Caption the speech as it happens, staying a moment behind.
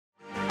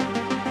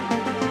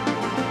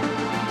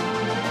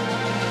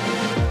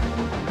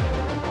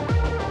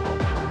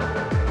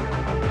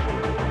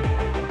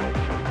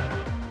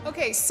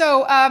Okay,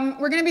 so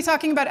we're going to be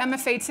talking about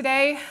MFA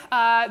today.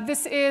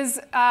 This is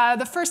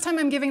the first time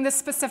I'm giving this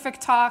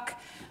specific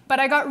talk, but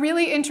I got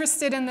really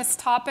interested in this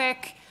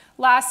topic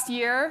last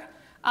year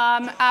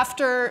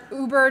after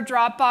Uber,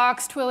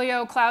 Dropbox,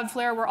 Twillio,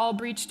 Cloudflare were all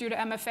breached due to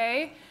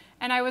MFA.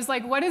 And I was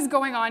like, what is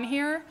going on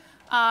here?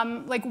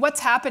 Like, what's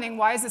happening?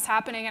 Why is this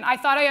happening? And I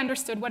thought I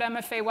understood what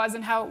MFA was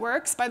and how it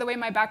works. By the way,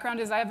 my background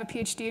is I have a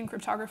PhD in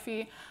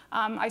cryptography.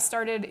 I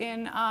started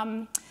in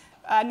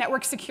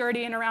network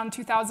security in around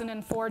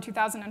 2004,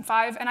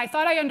 2005. And I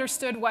thought I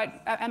understood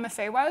what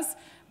MFA was,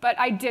 but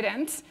I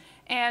didn't.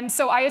 And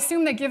so I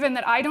assume that given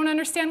that I don't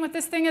understand what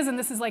this thing is, and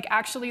this is like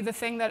actually the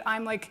thing that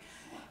I'm like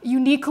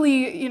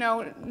uniquely,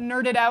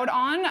 nerded out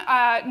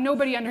on,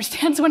 nobody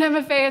understands what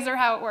MFA is or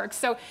how it works.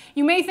 So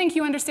you may think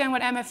you understand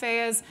what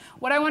MFA is.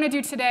 What I want to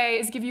do today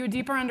is give you a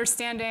deeper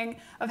understanding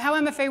of how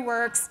MFA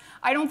works.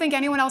 I don't think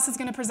anyone else is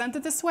going to present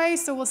it this way,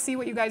 so we'll see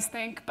what you guys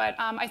think. But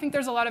I think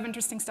there's a lot of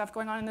interesting stuff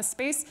going on in this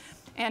space.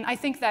 And I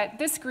think that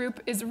this group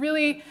is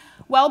really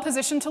well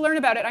positioned to learn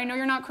about it. I know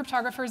you're not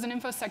cryptographers and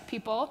InfoSec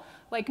people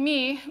like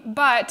me,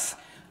 but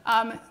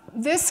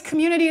this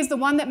community is the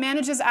one that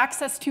manages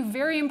access to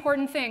very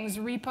important things: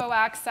 repo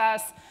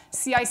access,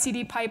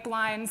 CI/CD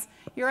pipelines,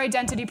 your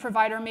identity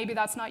provider. Maybe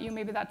that's not you,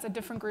 maybe that's a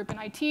different group in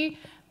IT.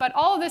 But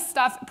all of this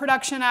stuff,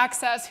 production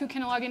access, who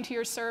can log into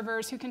your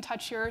servers, who can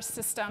touch your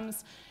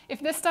systems.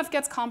 If this stuff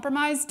gets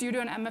compromised due to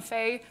an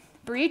MFA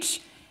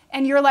breach,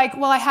 and you're like,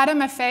 well, I had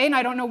MFA and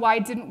I don't know why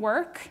it didn't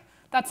work,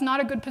 that's not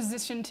a good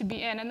position to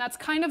be in. And that's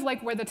kind of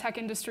like where the tech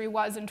industry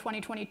was in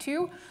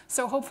 2022.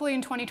 So hopefully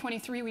in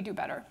 2023 we do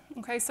better.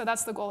 Okay, so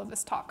that's the goal of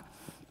this talk.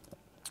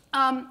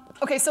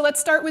 Okay, so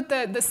let's start with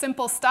the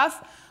simple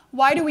stuff.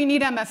 Why do we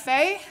need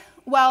MFA?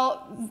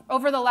 Well,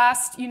 over the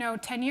last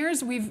 10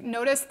 years, we've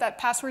noticed that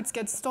passwords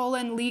get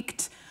stolen,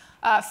 leaked,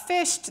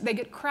 phished, they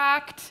get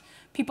cracked.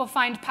 People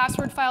find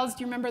password files.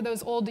 Do you remember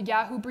those old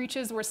Yahoo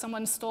breaches where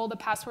someone stole the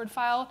password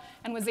file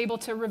and was able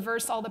to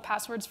reverse all the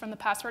passwords from the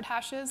password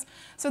hashes?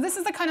 So this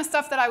is the kind of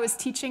stuff that I was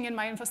teaching in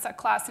my InfoSec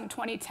class in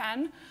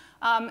 2010.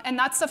 And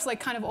that stuff's like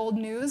kind of old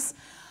news.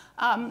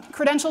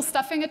 Credential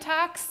stuffing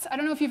attacks. I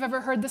don't know if you've ever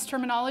heard this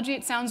terminology.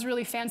 It sounds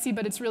really fancy,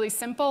 but it's really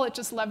simple. It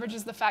just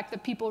leverages the fact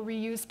that people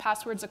reuse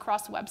passwords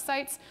across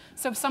websites.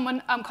 So if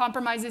someone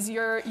compromises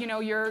your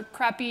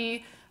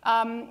crappy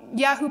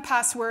Yahoo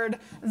password,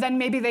 then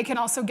maybe they can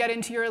also get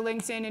into your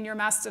LinkedIn and your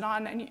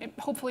Mastodon, and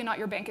hopefully not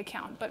your bank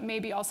account, but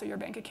maybe also your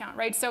bank account,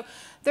 right? So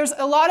there's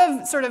a lot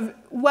of sort of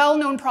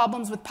well-known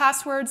problems with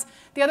passwords.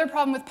 The other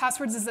problem with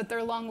passwords is that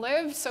they're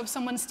long-lived. So if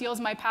someone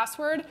steals my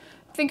password,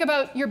 think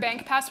about your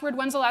bank password.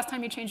 When's the last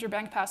time you changed your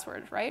bank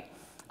password, right?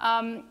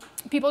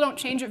 People don't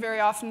change it very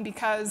often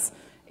because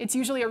it's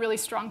usually a really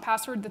strong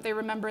password that they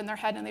remember in their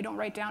head and they don't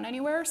write down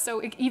anywhere.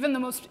 So even the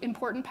most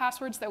important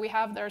passwords that we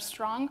have that are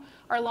strong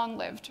are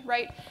long-lived,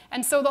 right?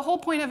 And so the whole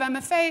point of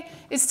MFA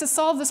is to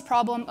solve this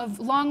problem of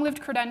long-lived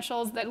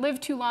credentials that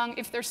live too long.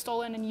 If they're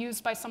stolen and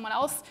used by someone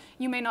else,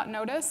 you may not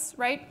notice,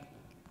 right?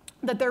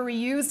 That they're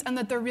reused and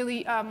that they're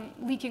really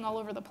leaking all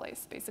over the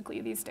place,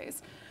 basically, these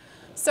days.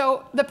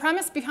 So the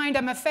premise behind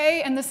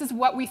MFA, and this is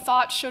what we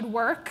thought should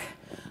work,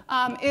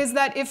 is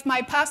that if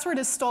my password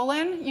is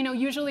stolen,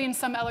 usually in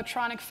some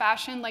electronic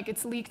fashion, like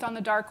it's leaked on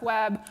the dark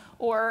web,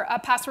 or a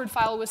password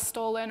file was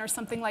stolen, or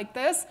something like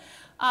this,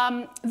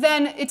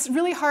 then it's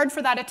really hard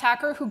for that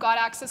attacker who got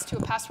access to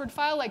a password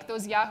file, like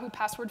those Yahoo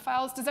password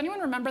files. Does anyone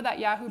remember that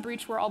Yahoo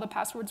breach where all the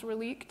passwords were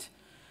leaked?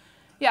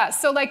 Yeah,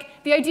 so like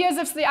the idea is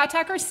if the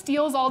attacker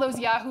steals all those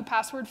Yahoo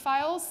password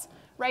files,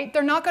 right,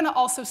 they're not going to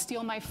also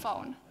steal my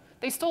phone.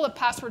 They stole a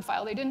password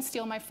file. They didn't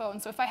steal my phone.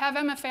 So if I have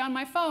MFA on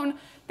my phone,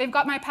 they've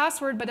got my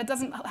password, but it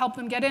doesn't help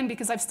them get in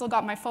because I've still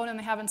got my phone and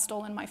they haven't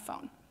stolen my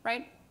phone,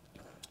 right?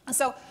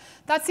 So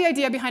that's the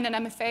idea behind an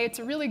MFA. It's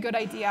a really good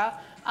idea.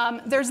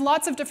 There's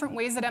lots of different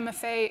ways that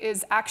MFA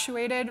is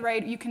actuated,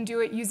 right? You can do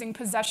it using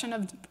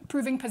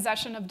proving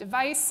possession of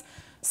device.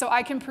 So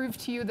I can prove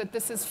to you that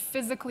this is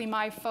physically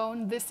my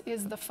phone. This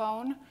is the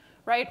phone,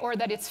 right? Or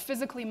that it's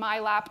physically my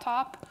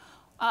laptop.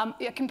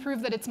 It can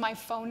prove that it's my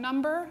phone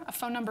number. A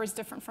phone number is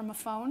different from a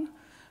phone,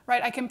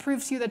 right? I can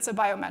prove to you that it's a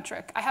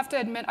biometric. I have to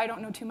admit I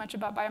don't know too much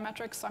about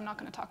biometrics, so I'm not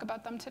going to talk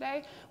about them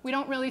today. We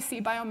don't really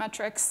see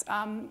biometrics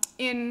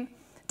in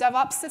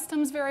DevOps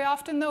systems very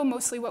often, though.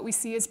 Mostly what we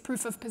see is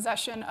proof of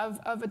possession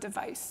of a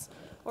device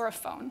or a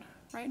phone,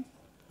 right?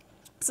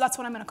 So that's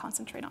what I'm going to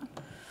concentrate on.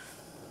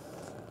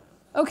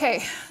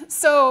 OK,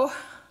 so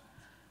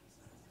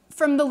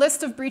from the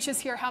list of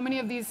breaches here, how many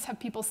of these have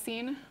people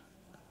seen?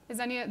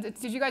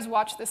 Did you guys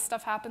watch this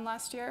stuff happen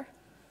last year?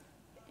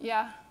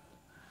 Yeah?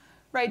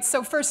 Right,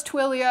 so first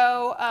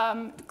Twillio,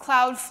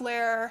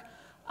 Cloudflare,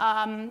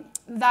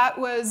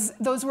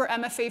 those were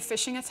MFA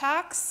phishing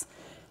attacks.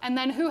 And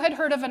then who had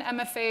heard of an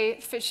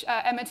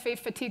MFA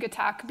fatigue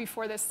attack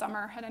before this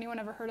summer? Had anyone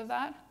ever heard of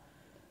that?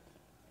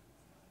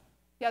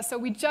 Yeah, so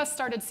we just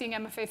started seeing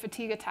MFA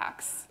fatigue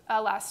attacks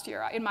last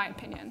year, in my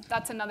opinion.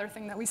 That's another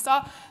thing that we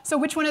saw. So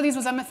which one of these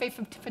was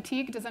MFA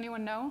fatigue? Does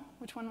anyone know?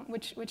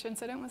 Which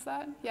incident was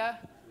that? Yeah?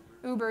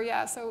 Uber,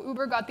 yeah. So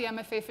Uber got the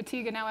MFA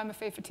fatigue, and now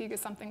MFA fatigue is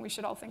something we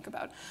should all think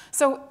about.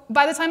 So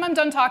by the time I'm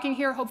done talking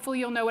here, hopefully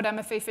you'll know what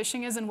MFA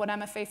phishing is and what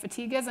MFA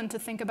fatigue is, and to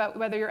think about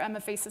whether your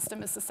MFA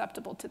system is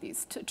susceptible to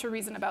these, to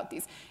reason about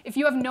these. If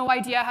you have no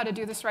idea how to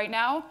do this right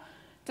now,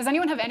 does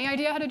anyone have any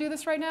idea how to do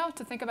this right now,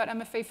 to think about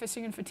MFA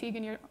phishing and fatigue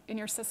in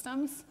your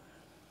systems?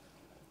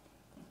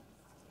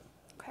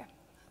 Okay.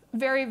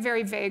 Very,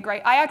 very vague,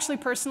 right? I actually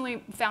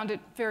personally found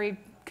it very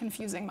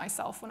confusing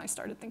myself when I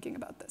started thinking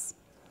about this.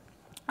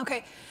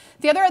 Okay,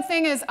 the other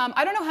thing is,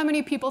 I don't know how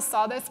many people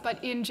saw this,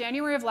 but in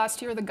January of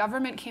last year, the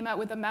government came out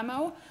with a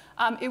memo.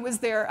 It was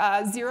their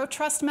Zero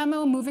Trust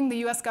memo, moving the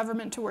US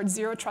government towards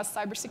Zero Trust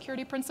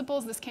cybersecurity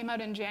principles. This came out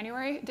in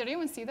January. Did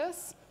anyone see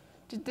this?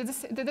 Did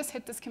this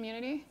hit this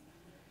community?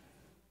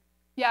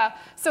 Yeah,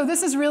 so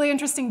this is really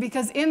interesting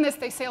because in this,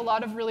 they say a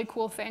lot of really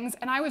cool things.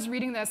 And I was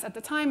reading this at the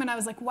time, and I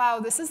was like,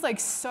 wow, this is like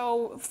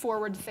so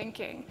forward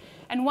thinking.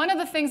 And one of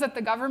the things that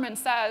the government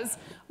says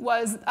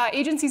was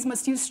agencies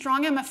must use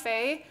strong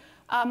MFA.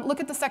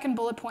 Look at the second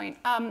bullet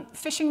point.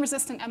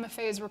 Phishing-resistant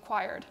MFA is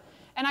required.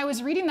 And I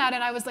was reading that,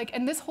 and I was like,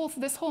 and this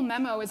whole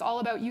memo is all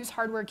about use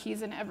hardware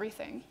keys in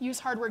everything. Use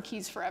hardware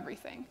keys for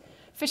everything.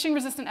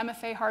 Phishing-resistant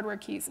MFA hardware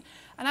keys.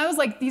 And I was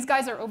like, these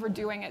guys are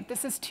overdoing it.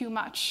 This is too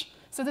much.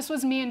 So this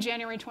was me in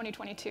January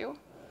 2022.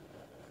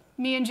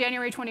 Me in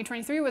January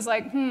 2023 was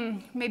like,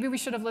 maybe we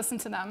should have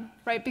listened to them,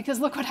 right? Because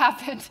look what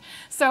happened.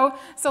 So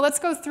let's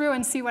go through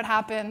and see what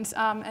happened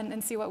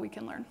and see what we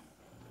can learn.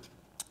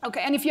 Okay,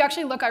 and if you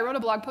actually look, I wrote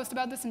a blog post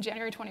about this in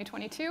January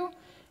 2022.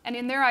 And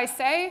in there I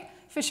say,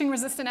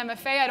 phishing-resistant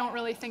MFA, I don't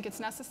really think it's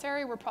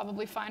necessary. We're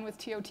probably fine with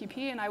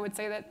TOTP, and I would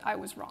say that I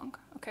was wrong.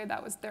 Okay,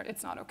 that was there.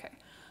 It's not okay.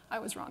 I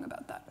was wrong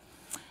about that.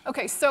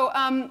 Okay, so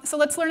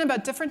let's learn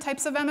about different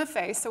types of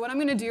MFA. So what I'm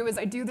going to do is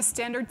I do the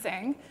standard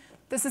thing.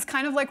 This is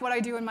kind of like what I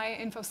do in my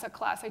InfoSec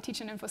class. I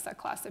teach an InfoSec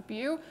class at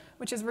BU,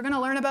 which is we're going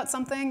to learn about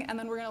something, and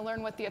then we're going to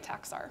learn what the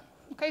attacks are.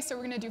 Okay, so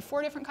we're going to do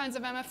 4 different kinds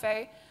of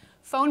MFA.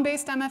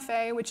 Phone-based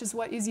MFA, which is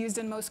what is used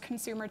in most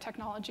consumer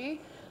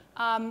technology.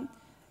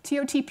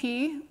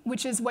 TOTP,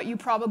 which is what you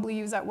probably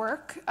use at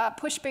work.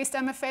 Push-based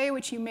MFA,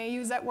 which you may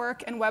use at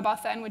work. And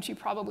Webauthn, which you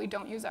probably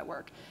don't use at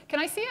work. Can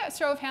I see a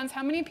show of hands?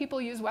 How many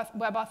people use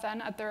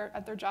Webauthn at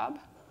their job?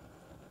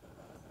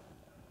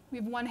 We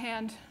have one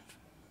hand.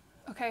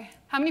 Okay.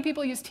 How many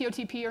people use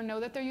TOTP or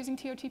know that they're using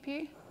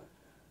TOTP?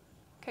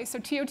 Okay, so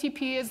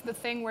TOTP is the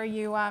thing where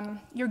you,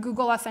 your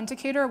Google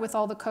Authenticator with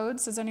all the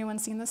codes. Has anyone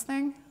seen this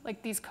thing?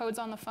 Like these codes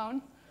on the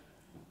phone?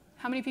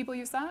 How many people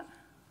use that?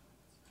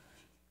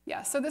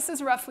 Yeah, so this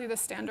is roughly the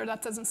standard.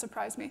 That doesn't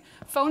surprise me.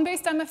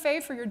 Phone-based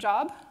MFA for your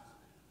job?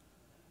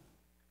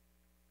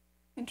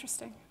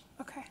 Interesting.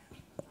 Okay,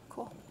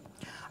 cool.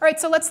 All right,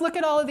 so let's look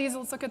at all of these.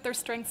 Let's look at their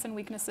strengths and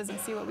weaknesses and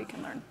see what we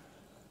can learn.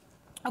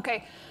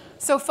 Okay,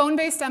 so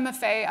phone-based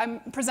MFA, I'm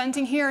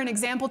presenting here an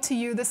example to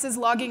you. This is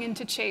logging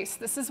into Chase.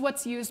 This is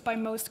what's used by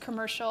most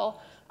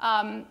commercial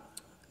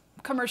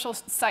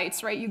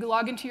sites, right? You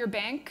log into your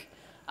bank.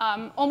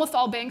 Almost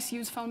all banks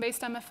use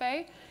phone-based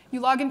MFA. You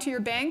log into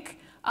your bank.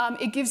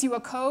 It gives you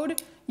a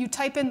code. You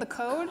type in the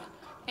code,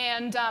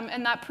 and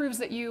that proves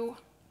that you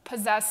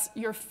possess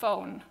your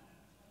phone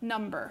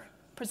number.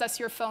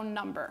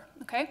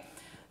 Okay?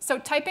 So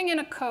typing in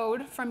a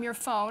code from your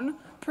phone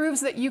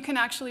proves that you can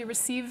actually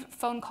receive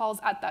phone calls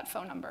at that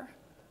phone number.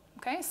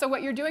 Okay? So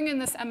what you're doing in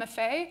this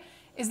MFA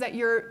is that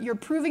you're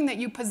proving that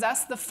you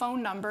possess the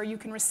phone number. You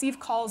can receive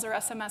calls or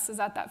SMSs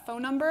at that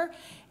phone number,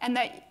 and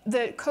that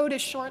the code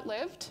is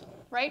short-lived,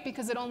 right?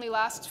 Because it only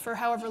lasts for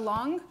however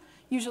long,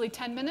 usually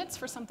 10 minutes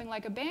for something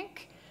like a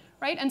bank,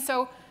 right? And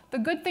so the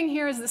good thing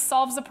here is this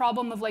solves the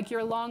problem of like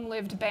your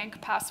long-lived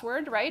bank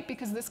password, right?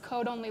 Because this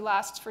code only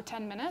lasts for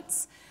 10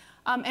 minutes.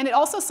 And it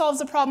also solves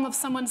the problem if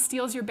someone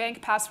steals your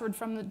bank password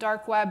from the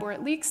dark web or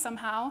it leaks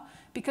somehow,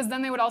 because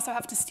then they would also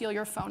have to steal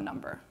your phone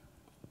number.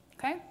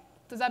 Okay?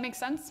 Does that make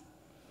sense?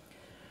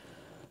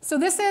 So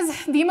this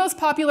is the most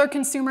popular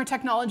consumer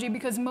technology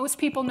because most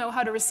people know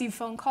how to receive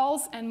phone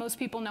calls and most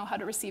people know how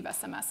to receive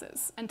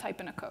SMSs and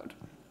type in a code.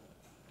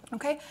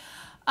 Okay?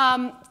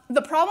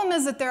 The problem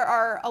is that there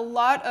are a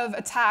lot of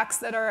attacks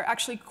that are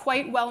actually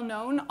quite well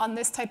known on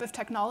this type of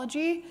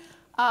technology.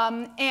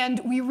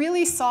 And we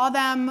really saw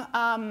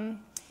them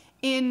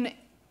in,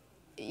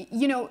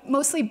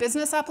 mostly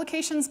business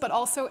applications, but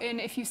also in,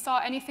 if you saw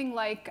anything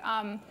like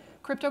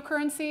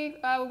cryptocurrency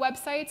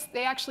websites,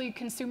 they actually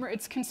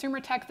it's consumer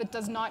tech that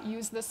does not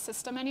use this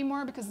system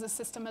anymore because the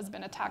system has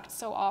been attacked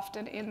so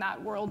often in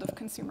that world of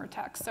consumer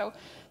tech. So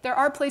there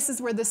are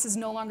places where this is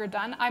no longer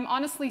done. I'm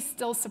honestly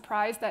still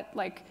surprised that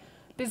like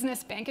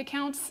business bank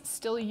accounts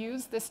still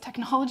use this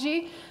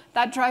technology.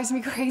 That drives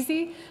me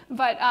crazy.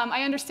 But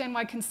I understand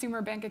why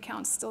consumer bank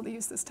accounts still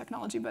use this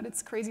technology, but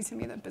it's crazy to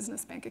me that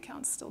business bank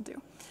accounts still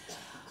do.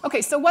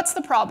 Okay, so what's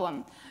the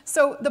problem?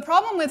 So the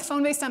problem with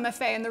phone-based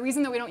MFA, and the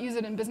reason that we don't use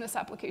it in business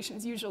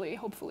applications usually,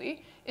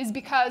 hopefully, is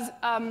because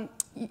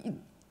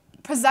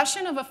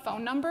possession of a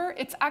phone number,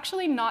 it's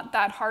actually not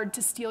that hard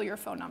to steal your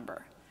phone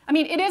number. I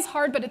mean, it is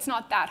hard, but it's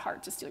not that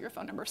hard to steal your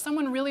phone number. If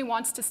someone really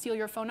wants to steal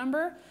your phone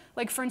number,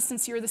 like for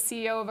instance, you're the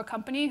CEO of a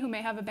company who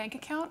may have a bank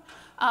account,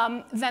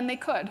 then they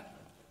could,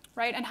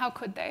 right? And how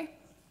could they?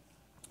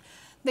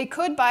 They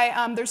could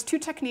by, there's two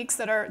techniques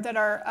that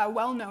are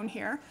well known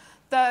here.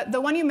 The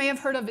one you may have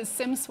heard of is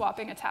SIM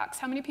swapping attacks.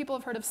 How many people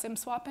have heard of SIM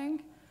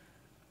swapping?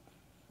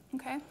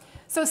 Okay.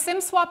 So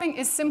SIM swapping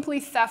is simply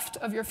theft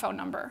of your phone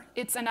number.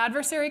 It's an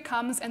adversary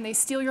comes and they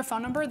steal your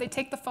phone number, they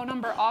take the phone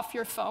number off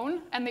your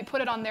phone, and they put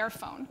it on their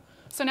phone.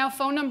 So now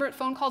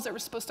phone calls that were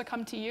supposed to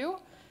come to you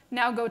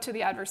now go to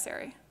the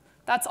adversary.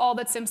 That's all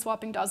that SIM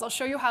swapping does. I'll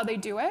show you how they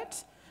do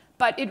it.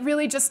 But it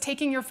really just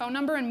taking your phone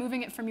number and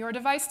moving it from your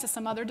device to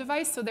some other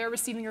device, so they're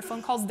receiving your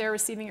phone calls, they're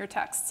receiving your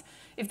texts.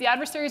 If the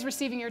adversary is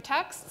receiving your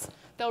texts,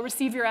 they'll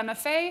receive your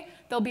MFA,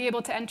 they'll be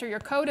able to enter your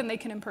code, and they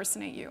can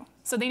impersonate you.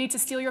 So they need to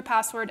steal your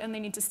password, and they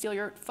need to steal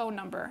your phone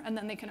number, and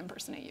then they can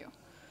impersonate you.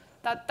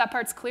 That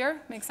part's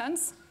clear? Makes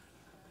sense?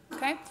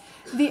 Okay.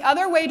 The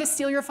other way to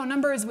steal your phone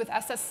number is with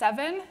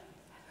SS7.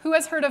 Who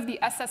has heard of the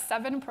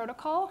SS7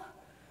 protocol?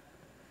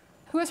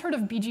 Who has heard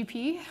of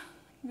BGP?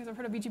 You guys have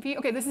heard of BGP?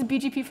 OK, this is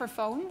BGP for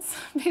phones,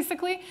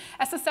 basically.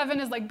 SS7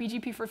 is like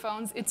BGP for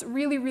phones. It's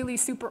really, really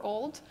super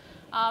old.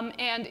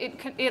 And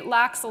it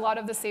lacks a lot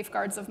of the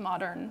safeguards of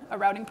modern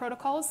routing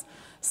protocols.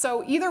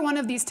 So either one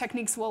of these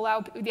techniques will allow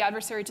the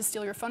adversary to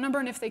steal your phone number.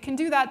 And if they can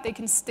do that, they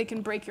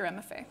can break your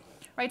MFA.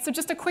 Right? So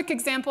just a quick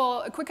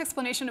example, a quick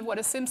explanation of what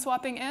a SIM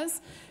swapping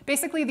is.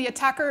 Basically, the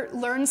attacker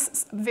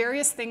learns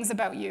various things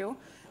about you.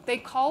 They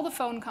call the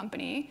phone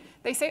company.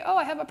 They say, oh,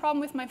 I have a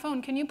problem with my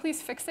phone. Can you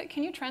please fix it?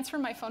 Can you transfer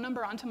my phone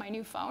number onto my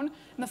new phone?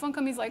 And the phone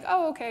company's like,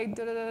 oh, OK,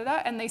 da da da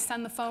da, and they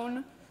send the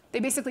phone. They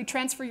basically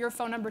transfer your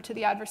phone number to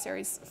the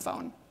adversary's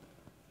phone.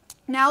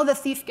 Now the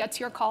thief gets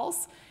your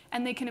calls,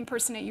 and they can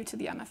impersonate you to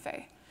the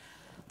MFA.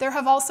 There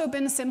have also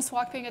been SIM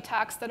swapping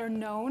attacks that are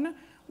known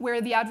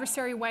where the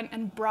adversary went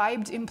and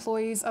bribed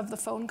employees of the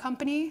phone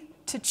company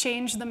to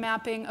change the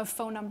mapping of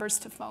phone numbers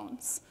to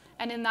phones.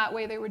 And in that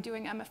way, they were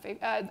doing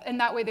MFA. In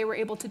that way, they were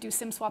able to do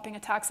SIM swapping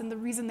attacks. And the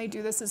reason they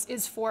do this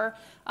is for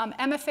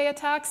MFA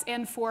attacks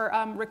and for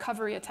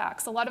recovery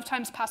attacks. A lot of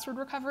times, password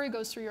recovery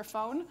goes through your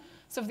phone.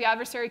 So if the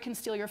adversary can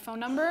steal your phone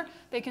number,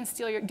 they can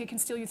steal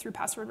you through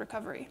password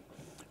recovery,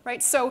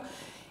 right? So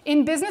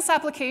in business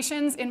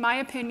applications, in my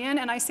opinion,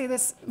 and I say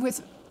this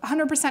with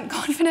 100%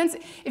 confidence,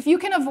 if you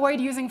can avoid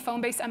using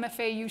phone-based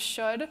MFA, you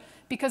should,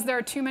 because there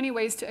are too many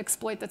ways to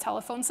exploit the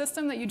telephone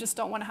system that you just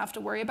don't want to have to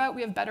worry about.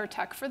 We have better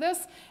tech for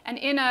this. And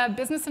in a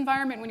business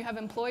environment, when you have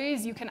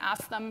employees, you can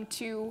ask them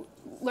to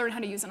learn how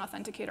to use an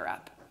authenticator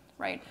app,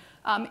 right?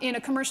 In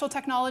a commercial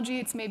technology,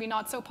 it's maybe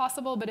not so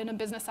possible, but in a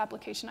business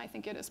application, I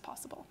think it is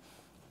possible.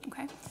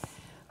 Okay.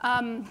 So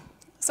I'm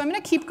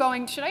going to keep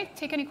going. Should I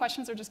take any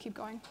questions or just keep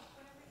going?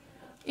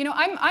 You know,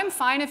 I'm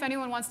fine if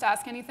anyone wants to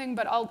ask anything,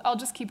 but I'll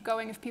just keep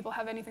going if people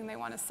have anything they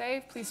want to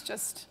say. Please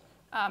just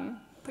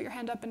put your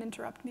hand up and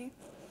interrupt me.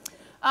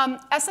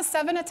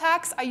 SS7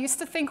 attacks, I used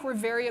to think were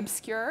very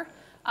obscure.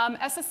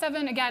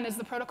 SS7, again, is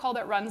the protocol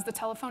that runs the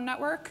telephone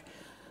network.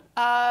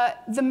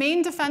 The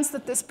main defense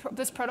that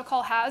this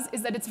protocol has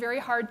is that it's very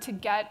hard to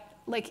get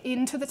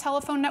into the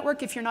telephone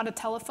network if you're not a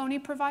telephony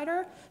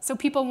provider. So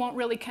people won't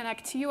really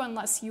connect to you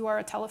unless you are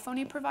a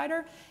telephony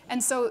provider.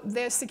 And so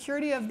the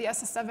security of the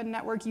SS7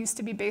 network used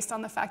to be based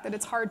on the fact that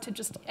it's hard to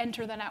just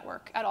enter the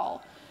network at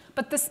all.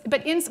 But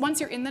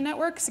once you're in the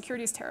network,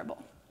 security is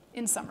terrible,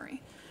 in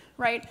summary.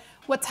 Right?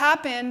 What's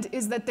happened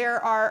is that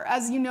there are,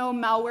 as you know,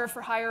 malware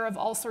for hire of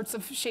all sorts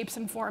of shapes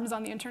and forms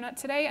on the internet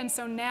today. And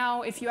so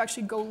now, if you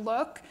actually go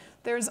look,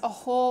 there's a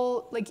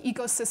whole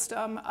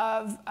ecosystem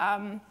of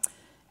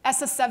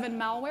SS7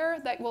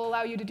 malware that will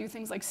allow you to do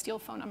things like steal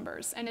phone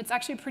numbers. And it's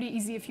actually pretty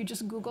easy. If you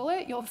just Google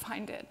it, you'll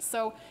find it.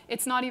 So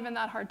it's not even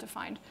that hard to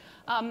find.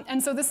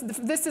 And so this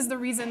is the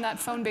reason that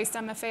phone-based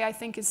MFA, I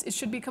think, it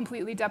should be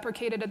completely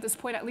deprecated at this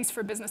point, at least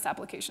for business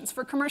applications.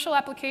 For commercial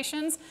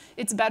applications,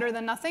 it's better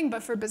than nothing.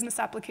 But for business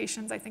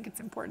applications, I think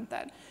it's important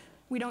that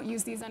we don't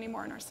use these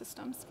anymore in our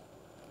systems.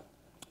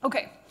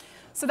 OK.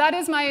 So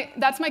that's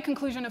my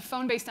conclusion of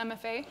phone-based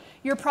MFA.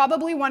 You're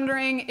probably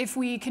wondering if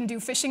we can do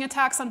phishing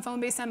attacks on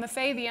phone-based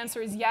MFA. The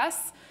answer is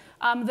yes.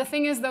 The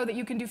thing is, though, that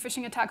you can do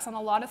phishing attacks on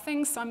a lot of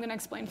things. So I'm going to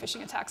explain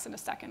phishing attacks in a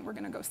second. We're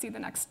going to go see the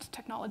next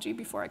technology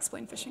before I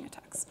explain phishing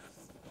attacks.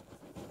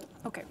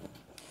 OK.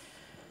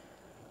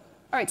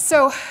 All right,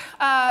 so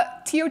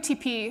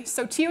TOTP.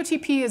 So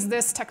TOTP is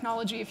this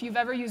technology. If you've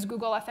ever used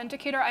Google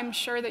Authenticator, I'm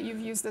sure that you've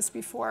used this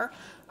before.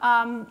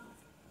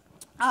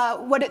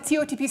 What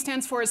TOTP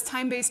stands for is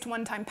time-based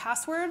one-time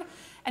password.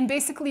 And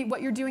basically,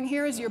 what you're doing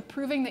here is you're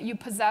proving that you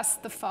possess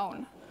the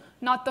phone.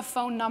 Not the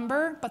phone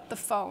number, but the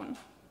phone,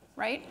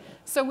 right?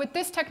 So with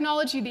this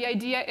technology, the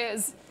idea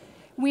is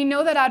we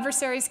know that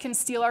adversaries can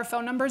steal our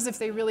phone numbers if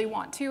they really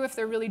want to, if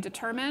they're really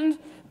determined.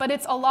 But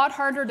it's a lot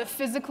harder to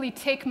physically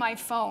take my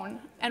phone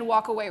and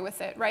walk away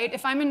with it, right?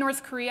 If I'm in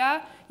North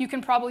Korea, you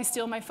can probably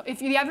steal my phone. If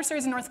the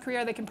adversary's in North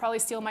Korea, they can probably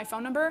steal my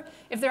phone number.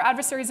 If their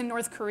adversary's in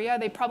North Korea,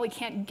 they probably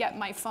can't get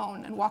my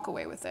phone and walk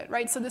away with it,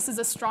 right? So this is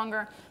a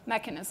stronger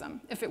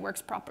mechanism if it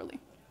works properly.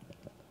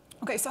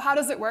 Okay, so how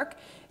does it work?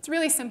 It's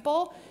really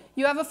simple.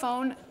 You have a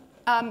phone.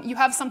 You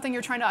have something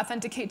you're trying to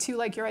authenticate to,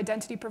 like your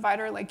identity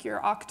provider, like your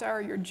Okta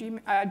or your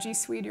G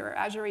Suite, your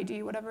Azure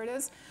AD, whatever it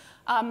is.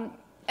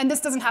 And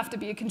this doesn't have to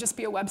be. It can just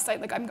be a website.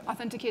 Like I'm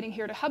authenticating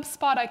here to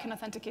HubSpot. I can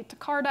authenticate to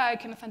Carta. I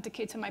can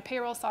authenticate to my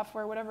payroll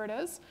software, whatever it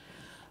is.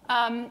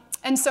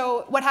 And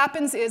so what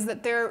happens is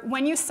that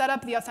when you set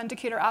up the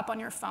Authenticator app on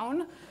your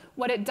phone,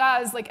 what it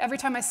does, like every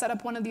time I set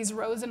up one of these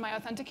rows in my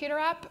Authenticator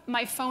app,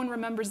 my phone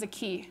remembers a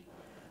key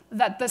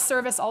that the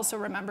service also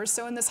remembers.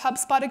 So in this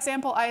HubSpot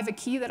example, I have a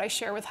key that I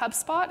share with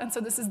HubSpot. And so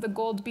this is the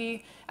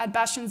goldb at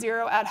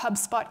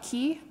bastion0@HubSpot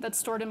key that's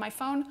stored in my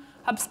phone.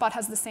 HubSpot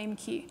has the same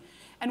key.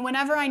 And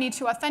whenever I need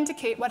to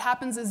authenticate, what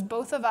happens is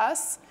both of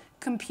us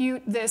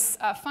compute this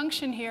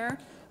function here,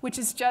 which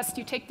is just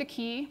you take the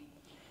key,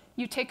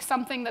 you take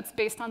something that's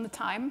based on the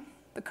time,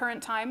 the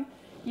current time,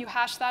 you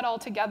hash that all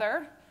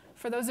together.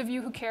 For those of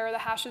you who care, the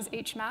hash is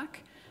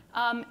HMAC.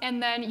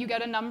 And then you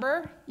get a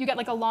number. You get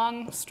like a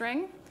long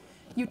string.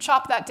 You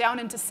chop that down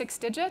into 6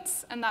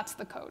 digits, and that's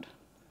the code.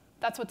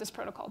 That's what this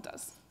protocol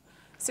does.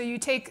 So you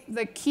take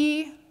the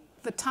key,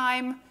 the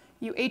time,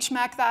 you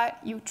HMAC that,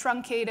 you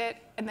truncate it,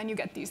 and then you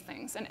get these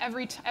things. And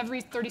every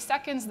 30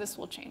 seconds, this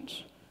will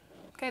change.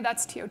 Okay,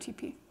 that's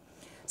TOTP.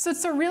 So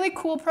it's a really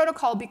cool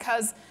protocol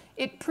because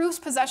it proves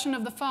possession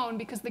of the phone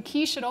because the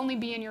key should only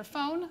be in your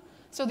phone.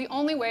 So the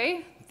only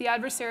way the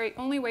adversary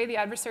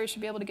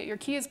should be able to get your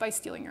key is by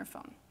stealing your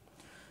phone.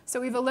 So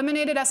we've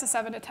eliminated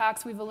SS7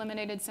 attacks. We've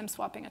eliminated SIM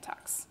swapping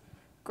attacks.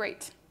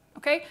 Great.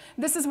 Okay?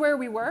 This is where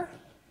we were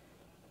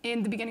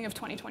in the beginning of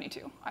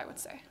 2022, I would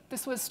say.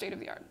 This was state of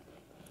the art.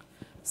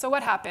 So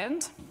what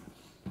happened?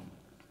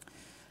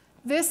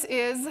 This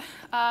is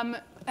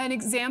an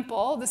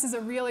example. This is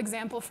a real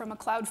example from a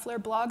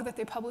Cloudflare blog that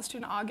they published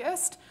in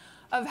August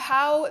of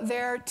how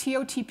their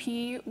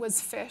TOTP was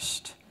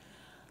phished.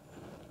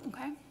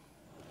 Okay?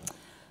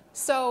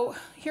 So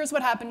here's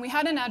what happened. We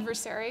had an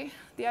adversary.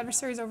 The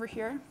adversary is over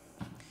here.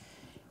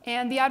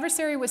 And the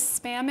adversary was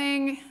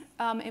spamming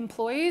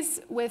employees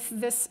with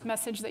this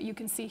message that you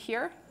can see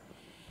here.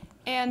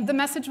 And the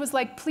message was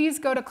like, please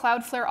go to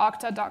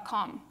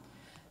cloudflareokta.com.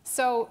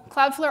 So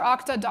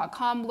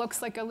cloudflareokta.com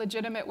looks like a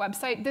legitimate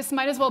website. This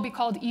might as well be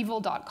called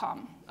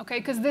evil.com, okay?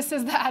 Because this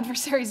is the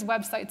adversary's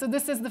website. So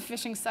this is the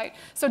phishing site.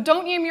 So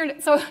don't name your,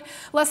 so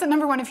lesson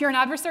number 1, if you're an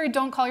adversary,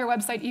 don't call your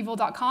website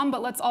evil.com,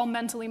 but let's all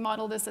mentally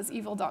model this as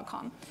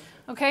evil.com.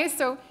 Okay,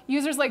 so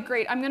users like,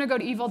 great, I'm gonna go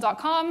to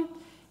evil.com,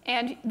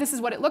 and this is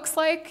what it looks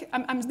like.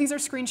 These are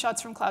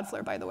screenshots from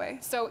Cloudflare, by the way.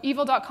 So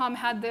evil.com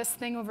had this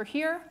thing over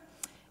here.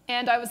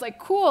 And I was like,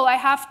 cool, I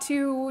have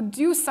to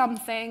do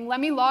something.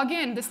 Let me log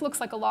in. This looks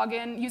like a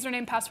login,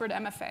 username, password,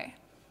 MFA.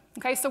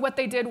 Okay, so what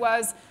they did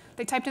was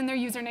they typed in their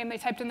username, they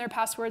typed in their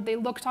password, they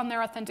looked on their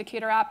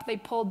Authenticator app, they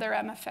pulled their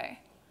MFA,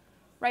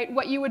 right?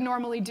 What you would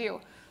normally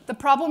do. The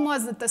problem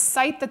was that the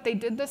site that they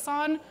did this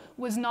on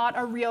was not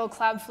a real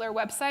Cloudflare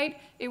website.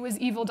 It was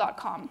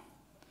evil.com.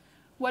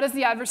 What does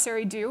the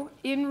adversary do?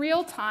 In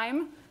real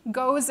time,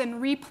 goes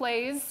and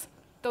replays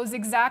those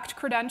exact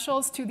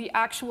credentials to the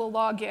actual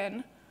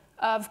login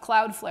of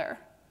Cloudflare,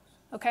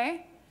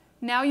 okay?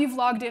 Now you've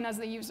logged in as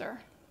the user.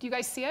 Do you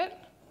guys see it?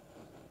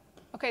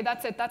 Okay,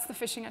 that's it. That's the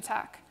phishing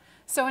attack.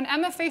 So an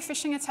MFA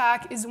phishing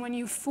attack is when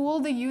you fool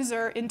the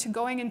user into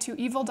going into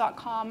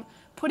evil.com,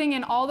 putting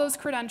in all those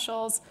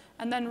credentials,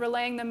 and then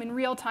relaying them in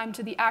real time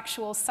to the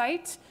actual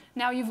site.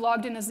 Now you've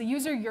logged in as the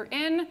user. You're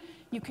in.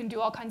 You can do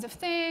all kinds of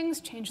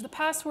things, change the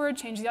password,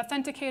 change the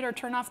authenticator,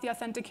 turn off the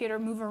authenticator,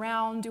 move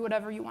around, do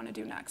whatever you want to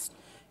do next.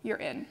 You're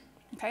in,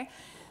 okay?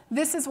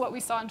 This is what we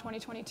saw in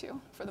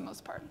 2022, for the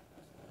most part.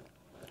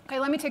 Okay,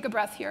 let me take a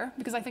breath here,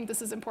 because I think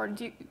this is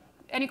important.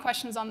 Any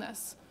questions on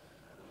this?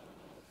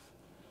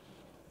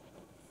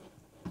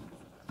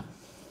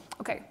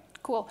 Okay,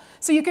 cool.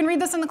 So you can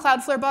read this in the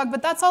Cloudflare bug,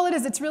 but that's all it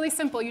is. It's really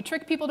simple. You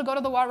trick people to go to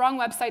the wrong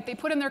website. They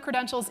put in their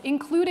credentials,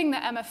 including the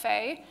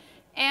MFA,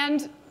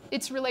 and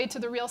it's relayed to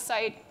the real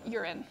site.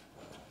 You're in.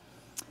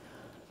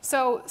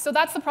 So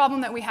that's the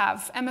problem that we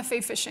have,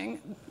 MFA phishing.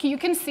 You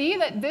can see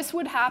that this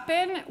would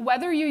happen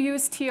whether you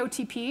use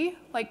TOTP,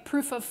 like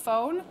proof of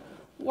phone,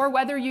 or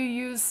whether you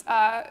use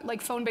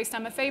like phone-based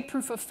MFA,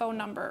 proof of phone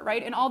number,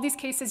 right? In all these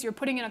cases, you're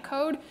putting in a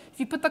code. If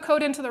you put the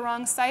code into the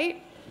wrong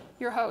site,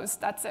 you're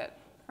hosed. That's it,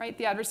 right?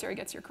 The adversary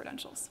gets your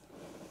credentials.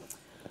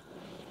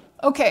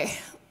 OK,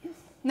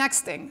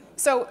 next thing.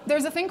 So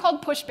there's a thing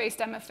called push-based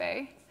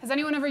MFA. Has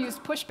anyone ever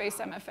used push-based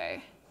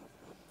MFA?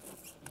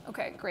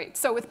 OK, great.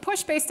 So with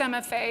push-based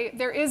MFA,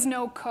 there is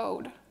no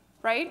code,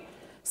 right?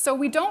 So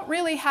we don't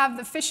really have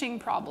the phishing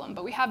problem,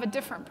 but we have a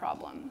different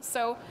problem.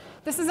 So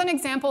this is an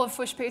example of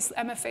push-based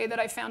MFA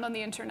that I found on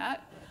the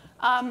internet.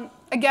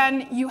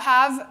 Again, you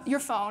have your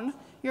phone.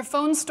 Your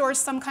phone stores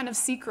some kind of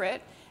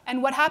secret.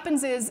 And what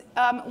happens is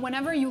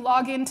whenever you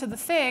log into the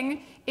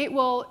thing, it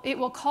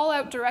will call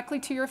out directly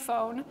to your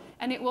phone,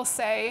 and it will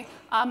say,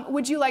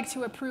 would you like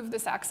to approve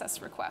this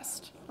access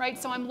request,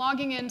 right? So I'm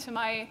logging into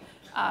my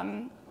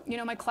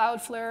my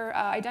Cloudflare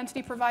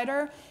identity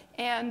provider,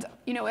 and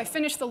I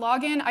finish the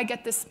login, I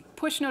get this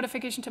push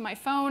notification to my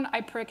phone,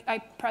 I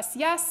press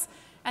yes,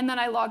 and then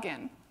I log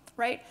in,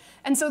 right?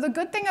 And so the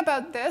good thing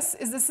about this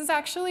is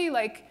actually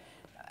like,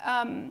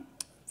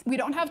 we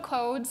don't have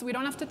codes. We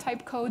don't have to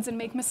type codes and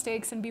make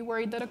mistakes and be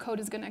worried that a code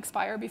is going to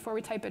expire before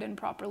we type it in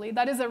properly.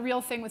 That is a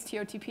real thing with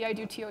TOTP. I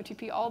do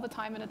TOTP all the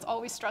time, and it's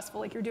always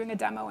stressful. Like you're doing a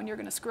demo, and you're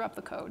going to screw up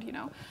the code, you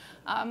know?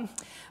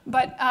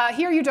 But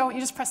here you don't. You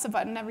just press a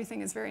button.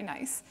 Everything is very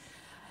nice.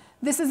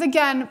 This is,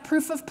 again,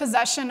 proof of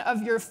possession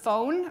of your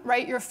phone,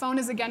 right? Your phone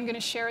is, again, going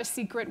to share a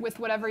secret with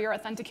whatever you're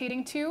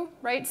authenticating to,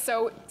 right?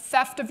 So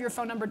theft of your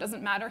phone number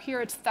doesn't matter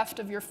here. It's theft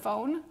of your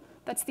phone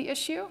that's the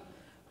issue.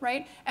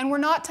 Right? And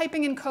we're not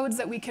typing in codes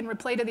that we can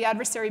replay to the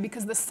adversary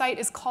because the site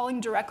is calling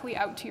directly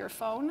out to your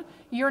phone.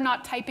 You're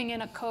not typing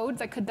in a code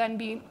that could then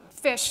be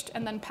phished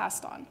and then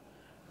passed on.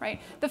 Right?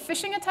 The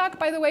phishing attack,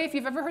 by the way, if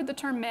you've ever heard the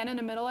term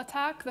man-in-the-middle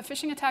attack, the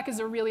phishing attack is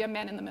really a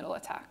man-in-the-middle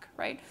attack.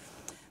 Right?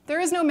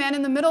 There is no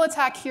man-in-the-middle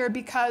attack here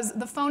because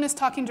the phone is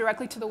talking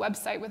directly to the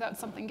website without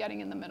something getting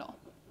in the middle.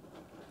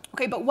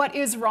 Okay, but what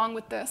is wrong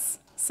with this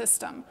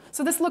system?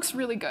 So this looks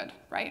really good,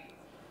 right?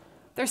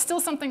 There's still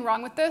something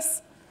wrong with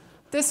this.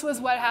 This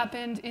was what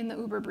happened in the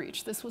Uber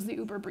breach. This was the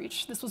Uber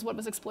breach. This was what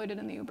was exploited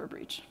in the Uber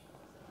breach.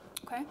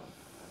 Okay?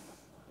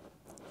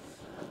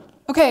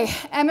 Okay,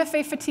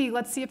 MFA fatigue.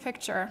 Let's see a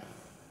picture.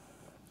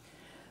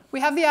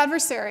 We have the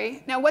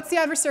adversary. Now, what's the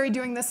adversary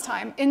doing this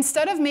time?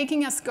 Instead of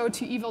making us go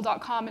to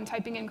evil.com and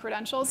typing in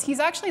credentials,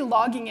 he's actually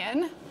logging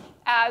in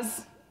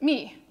as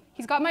me.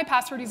 He's got my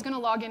password. He's going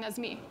to log in as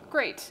me.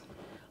 Great.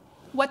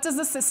 What does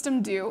the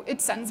system do?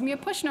 It sends me a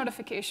push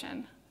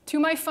notification to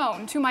my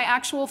phone, to my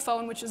actual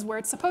phone, which is where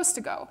it's supposed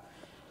to go.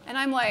 And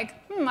I'm like,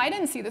 I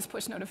didn't see this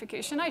push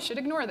notification. I should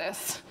ignore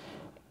this.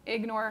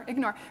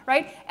 Ignore,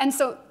 right? And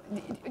so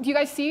do you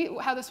guys see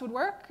how this would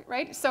work,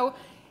 right? So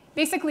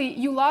basically,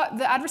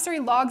 the adversary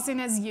logs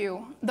in as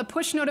you. The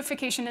push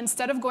notification,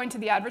 instead of going to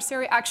the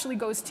adversary, actually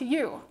goes to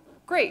you.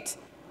 Great.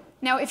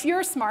 Now, if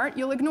you're smart,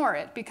 you'll ignore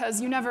it because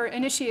you never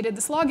initiated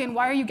this login.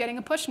 Why are you getting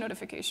a push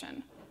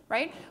notification?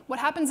 Right? What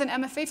happens in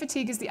MFA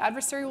fatigue is the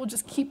adversary will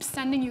just keep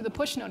sending you the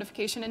push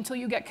notification until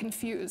you get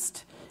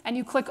confused, and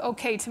you click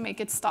OK to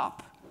make it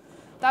stop.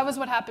 That was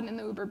what happened in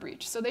the Uber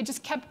breach. So they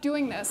just kept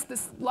doing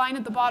this line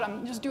at the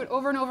bottom. Just do it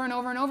over and over and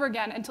over and over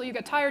again until you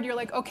get tired. You're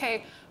like,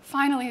 OK,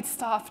 finally it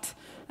stopped.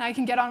 Now I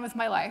can get on with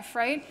my life,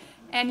 right?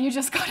 And you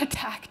just got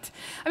attacked.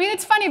 I mean,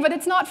 it's funny, but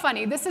it's not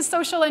funny. This is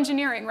social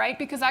engineering, right?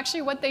 Because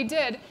actually what they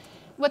did,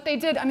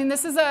 I mean,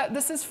 this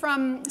is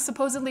from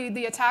supposedly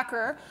the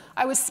attacker.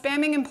 I was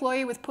spamming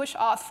employee with push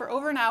auth for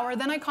over an hour.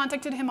 Then I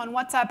contacted him on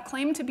WhatsApp,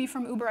 claimed to be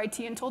from Uber IT,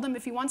 and told him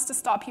if he wants to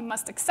stop, he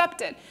must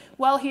accept it.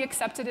 Well, he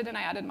accepted it, and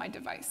I added my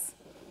device.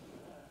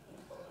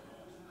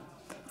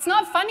 It's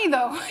not funny,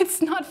 though.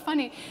 It's not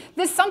funny.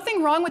 There's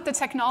something wrong with the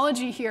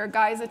technology here,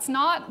 guys. It's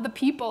not the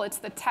people, it's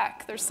the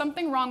tech. There's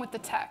something wrong with the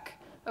tech,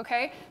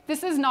 OK?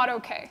 This is not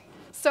OK.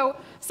 So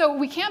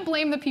we can't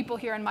blame the people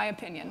here, in my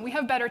opinion. We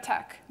have better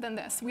tech than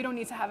this. We don't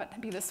need to have it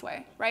be this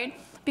way, right?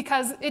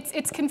 Because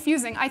it's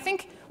confusing. I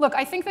think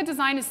the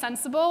design is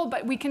sensible,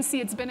 but we can see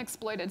it's been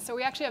exploited. So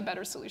we actually have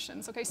better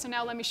solutions. Okay, so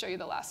now let me show you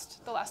the last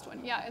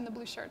one. Yeah, in the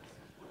blue shirt.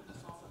 Will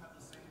this also have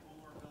the same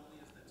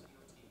vulnerability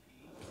as the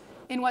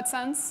TOTP? In what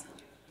sense?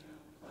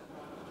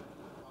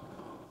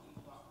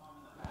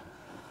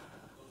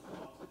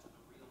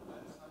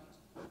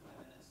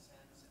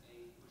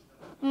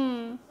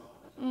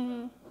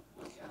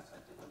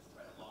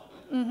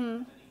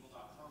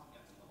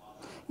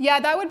 Yeah,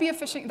 that would be a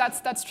phishing.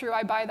 That's true.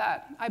 I buy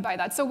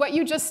that. So what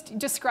you just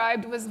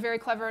described was very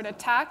clever an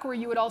attack where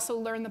you would also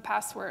learn the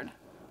password,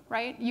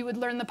 right? You would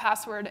learn the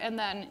password, and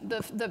then the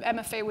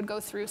MFA would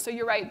go through. So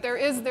you're right. There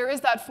is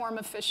that form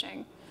of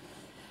phishing.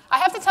 I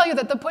have to tell you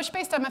that the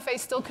push-based MFA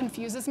still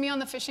confuses me on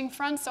the phishing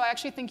front, so I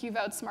actually think you've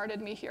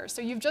outsmarted me here.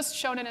 So you've just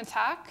shown an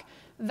attack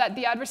that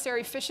the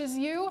adversary phishes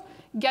you,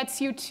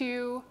 gets you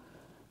to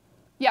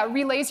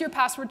relays your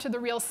password to the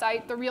real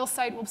site. The real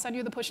site will send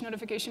you the push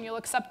notification. You'll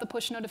accept the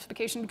push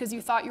notification because you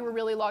thought you were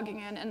really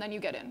logging in, and then you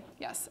get in.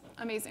 Yes,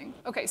 amazing.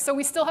 OK, so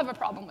we still have a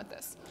problem with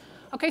this.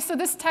 OK, so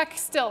this tech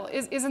still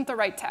isn't the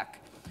right tech.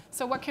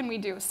 So what can we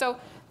do? So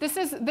this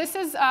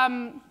is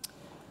I'm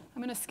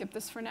going to skip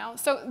this for now.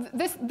 So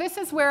this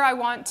is where I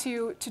want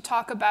to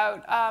talk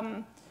about.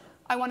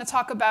 I want to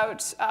talk about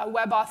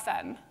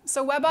Webauthn.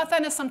 So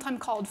Webauthn is sometimes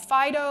called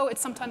FIDO.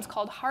 It's sometimes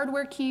called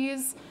hardware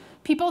keys.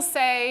 People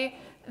say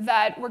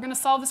that we're going to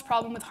solve this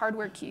problem with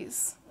hardware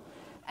keys.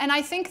 And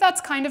I think that's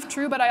kind of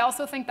true, but I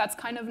also think that's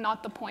kind of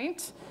not the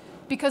point.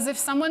 Because if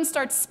someone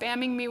starts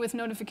spamming me with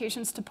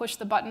notifications to push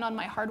the button on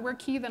my hardware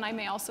key, then I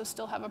may also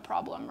still have a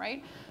problem,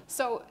 right?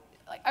 So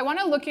I want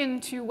to look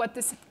into what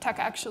this tech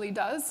actually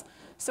does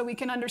so we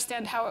can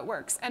understand how it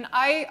works. And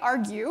I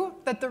argue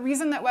that the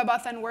reason that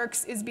Webauthn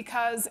works is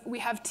because we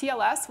have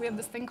TLS. We have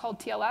this thing called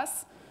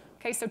TLS.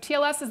 Okay, so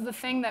TLS is the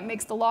thing that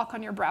makes the lock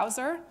on your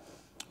browser.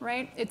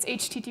 Right? It's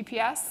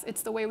HTTPS.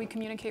 It's the way we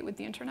communicate with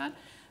the internet.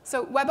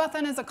 So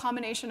Webauthn is a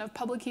combination of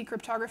public key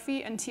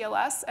cryptography and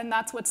TLS, and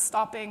that's what's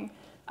stopping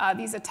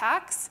these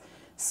attacks.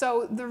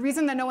 So the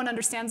reason that no one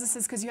understands this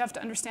is because you have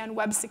to understand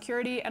web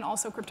security and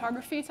also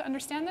cryptography to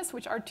understand this,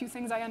 which are two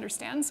things I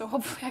understand, so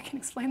hopefully I can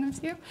explain them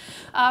to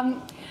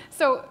you.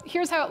 So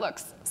here's how it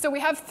looks. So we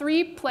have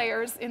 3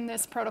 players in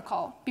this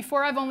protocol.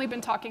 Before, I've only been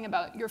talking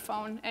about your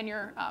phone and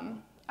your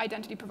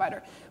identity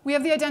provider. We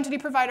have the identity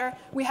provider,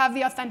 we have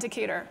the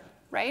authenticator,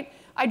 right?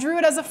 I drew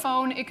it as a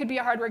phone, it could be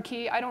a hardware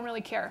key, I don't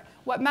really care.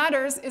 What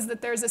matters is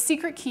that there's a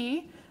secret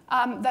key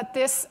that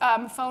this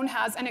phone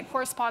has, and it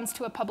corresponds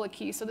to a public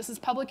key. So this is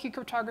public key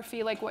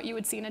cryptography, like what you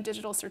would see in a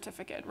digital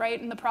certificate, right?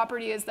 And the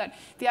property is that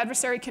the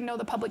adversary can know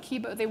the public key,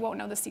 but they won't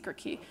know the secret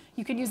key.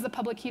 You can use the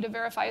public key to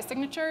verify a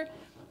signature,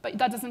 but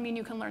that doesn't mean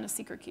you can learn a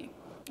secret key.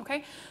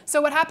 Okay?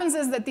 So what happens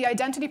is that the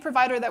identity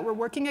provider that we're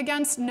working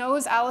against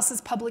knows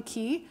Alice's public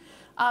key,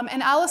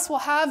 and Alice will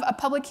have a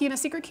public key and a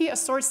secret key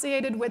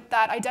associated with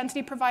that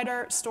identity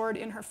provider stored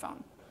in her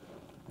phone.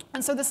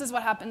 And so this is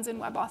what happens in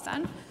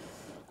Webauthn.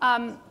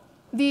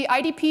 The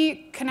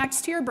IDP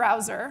connects to your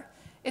browser.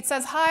 It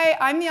says, hi,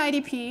 I'm the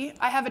IDP.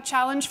 I have a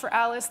challenge for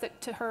Alice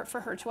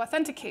for her to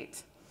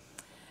authenticate.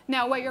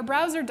 Now, what your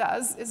browser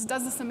does is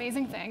does this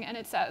amazing thing, and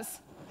it says,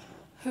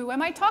 who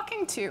am I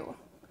talking to?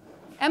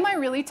 Am I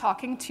really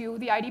talking to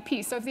the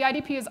IDP? So if the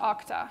IDP is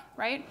Okta,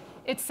 right,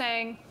 it's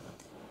saying,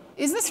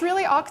 is this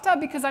really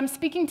Okta? Because I'm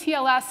speaking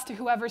TLS to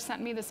whoever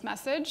sent me this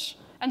message.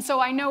 And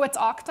so I know it's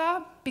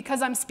Okta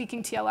because I'm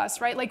speaking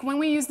TLS, right? Like when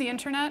we use the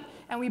internet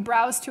and we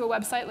browse to a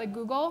website like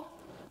Google,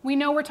 we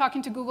know we're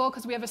talking to Google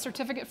because we have a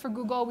certificate for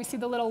Google. We see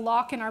the little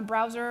lock in our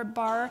browser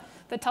bar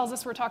that tells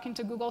us we're talking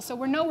to Google. So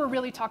we know we're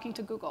really talking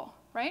to Google,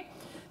 right?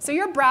 So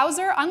your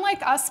browser,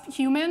 unlike us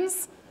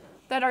humans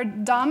that are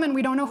dumb and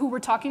we don't know who we're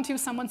talking to,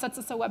 someone sets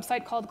us a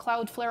website called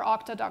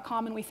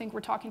cloudflareokta.com and we think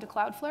we're talking to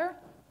Cloudflare,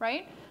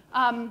 right?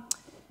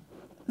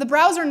 The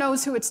browser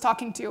knows who it's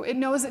talking to. It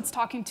knows it's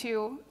talking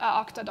to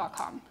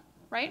okta.com,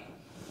 right?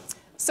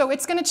 So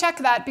it's going to check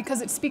that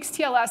because it speaks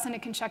TLS and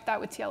it can check that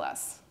with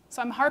TLS.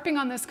 So I'm harping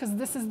on this because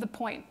this is the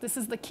point. This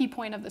is the key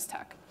point of this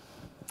tech.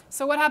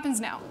 So what happens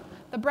now?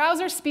 The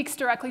browser speaks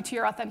directly to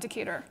your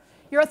authenticator.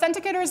 Your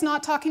authenticator is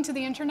not talking to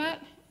the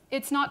internet.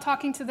 It's not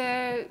talking to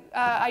the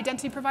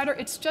identity provider.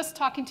 It's just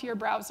talking to your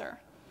browser.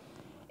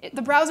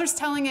 The browser's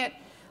telling it,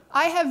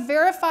 I have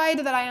verified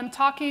that I am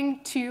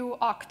talking to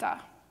Okta.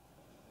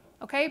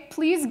 Okay,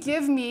 please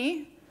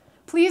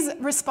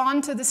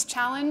respond to this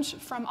challenge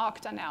from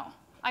Okta now.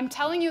 I'm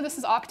telling you this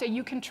is Okta.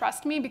 You can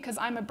trust me because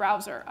I'm a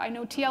browser. I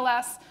know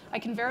TLS. I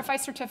can verify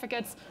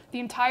certificates. The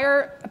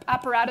entire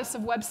apparatus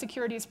of web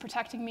security is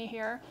protecting me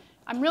here.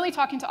 I'm really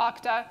talking to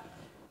Okta.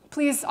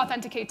 Please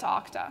authenticate to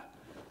Okta.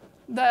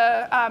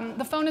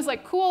 The phone is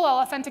like, cool, I'll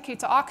authenticate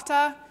to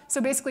Okta.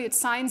 So basically, it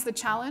signs the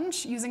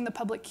challenge using the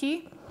public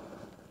key.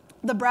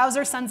 The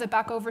browser sends it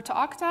back over to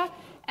Okta.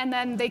 And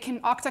then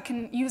Okta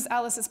can use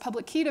Alice's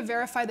public key to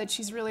verify that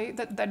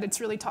that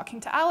it's really talking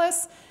to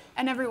Alice,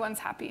 and everyone's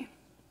happy.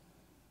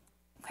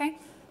 Okay,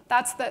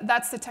 that's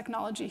the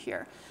technology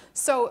here.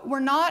 So we're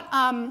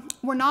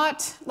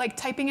not like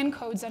typing in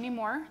codes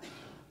anymore.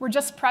 We're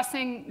just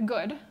pressing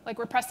good, like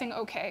we're pressing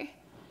OK,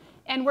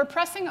 and we're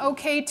pressing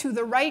OK to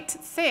the right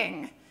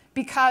thing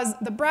because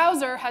the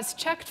browser has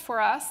checked for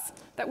us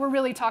that we're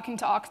really talking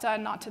to Okta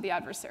and not to the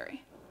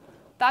adversary.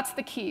 That's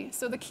the key.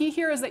 So the key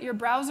here is that your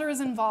browser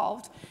is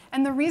involved.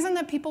 And the reason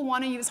that people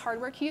want to use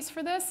hardware keys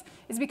for this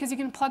is because you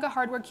can plug a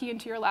hardware key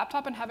into your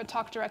laptop and have it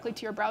talk directly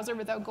to your browser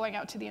without going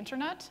out to the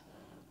internet,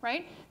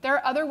 right? There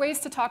are other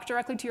ways to talk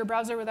directly to your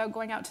browser without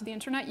going out to the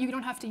internet. You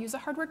don't have to use a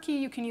hardware key.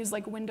 You can use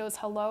like Windows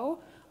Hello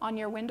on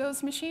your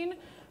Windows machine.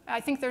 I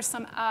think there's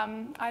some,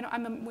 I'm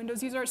a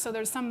Windows user, so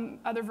there's some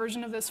other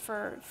version of this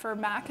for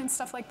Mac and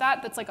stuff like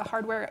that that's like a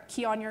hardware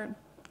key on your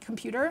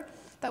computer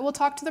that will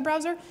talk to the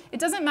browser. It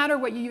doesn't matter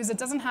what you use. It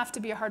doesn't have to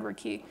be a hardware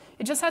key.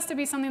 It just has to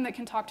be something that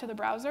can talk to the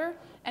browser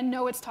and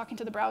know it's talking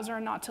to the browser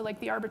and not to like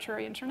the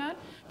arbitrary internet.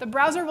 The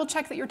browser will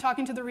check that you're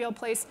talking to the real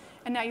place,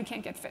 and now you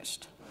can't get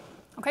phished.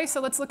 Okay, so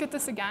let's look at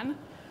this again.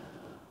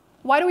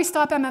 Why do we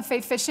stop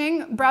MFA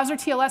phishing? Browser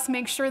TLS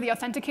makes sure the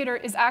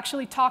authenticator is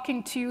actually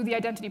talking to the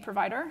identity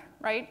provider,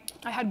 right?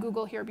 I had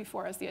Google here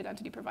before as the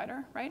identity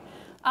provider, right?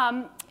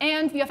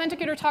 And the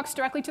authenticator talks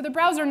directly to the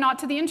browser, not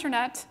to the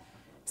internet.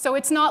 So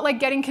it's not like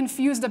getting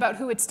confused about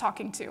who it's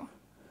talking to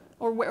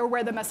or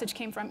where the message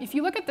came from. If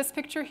you look at this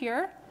picture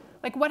here,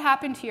 like what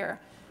happened here?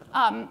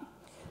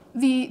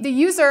 The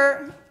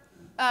user,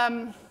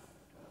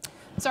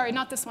 sorry,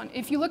 not this one.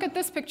 If you look at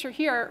this picture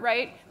here,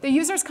 right, the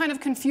user's kind of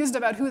confused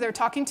about who they're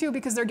talking to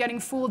because they're getting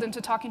fooled into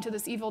talking to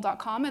this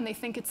evil.com and they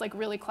think it's like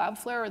really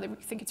Cloudflare or they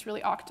think it's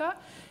really Okta.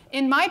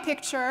 In my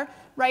picture,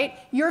 right,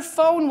 your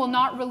phone will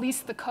not release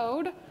the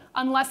code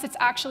unless it's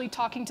actually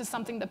talking to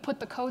something that put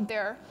the code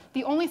there.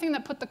 The only thing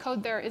that put the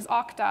code there is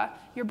Okta.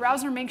 Your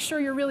browser makes sure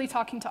you're really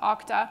talking to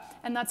Okta,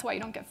 and that's why you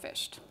don't get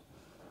phished.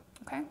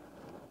 Okay?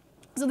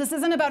 So this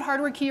isn't about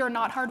hardware key or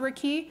not hardware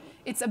key.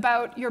 It's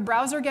about your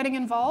browser getting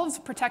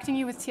involved, protecting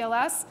you with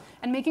TLS,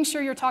 and making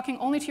sure you're talking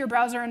only to your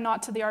browser and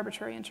not to the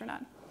arbitrary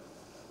internet.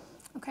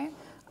 Okay?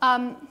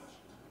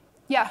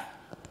 Yeah.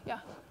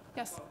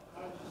 Yes?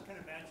 I was just going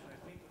to mention, I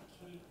think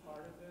the key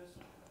part of this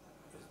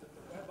is that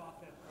the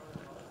Webauthn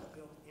protocol is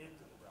built into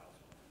the browser.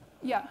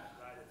 Yeah.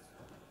 Right?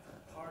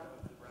 It's part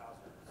of the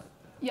browser.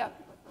 Yeah.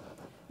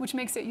 Which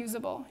makes it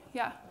usable.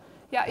 Yeah.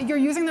 Yeah, you're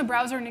using the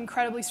browser in an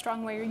incredibly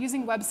strong way. You're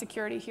using web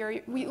security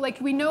here.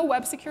 We know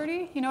web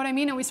security, you know what I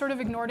mean? And we sort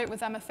of ignored it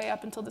with MFA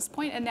up until this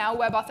point. And now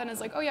Webauthn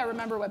is like, oh yeah,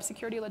 remember web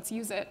security, let's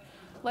use it.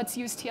 Let's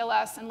use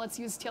TLS, and let's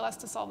use TLS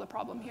to solve the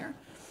problem here.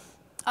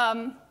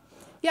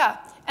 Yeah,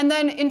 and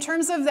then in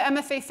terms of the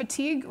MFA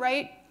fatigue,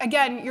 right?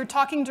 Again, you're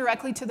talking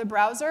directly to the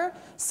browser.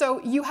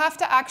 So you have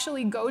to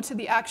actually go to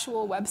the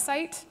actual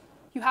website.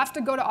 You have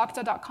to go to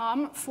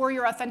okta.com for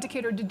your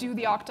authenticator to do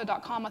the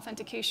okta.com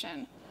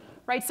authentication.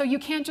 Right? So you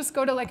can't just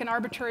go to like an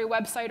arbitrary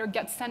website or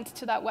get sent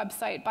to that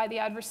website by the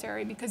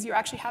adversary because you're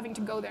actually having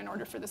to go there in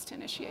order for this to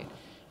initiate.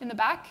 In the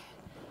back?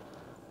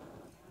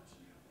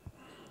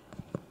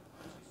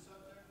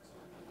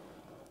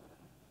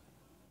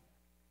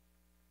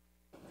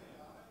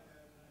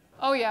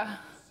 Oh yeah.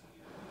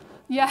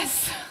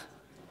 Yes.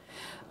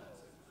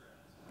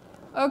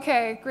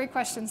 Okay, great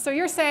question. So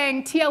you're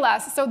saying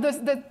TLS. So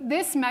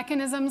this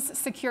mechanism's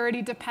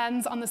security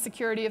depends on the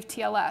security of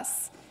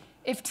TLS.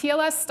 If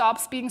TLS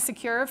stops being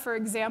secure, for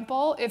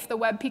example, if the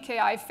web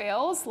PKI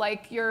fails,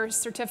 like your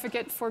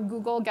certificate for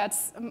Google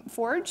gets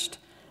forged,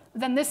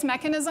 then this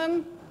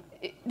mechanism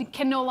it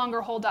can no longer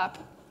hold up.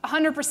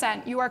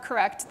 100%, you are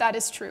correct, that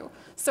is true.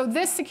 So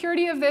this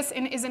security of this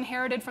is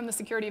inherited from the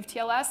security of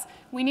TLS.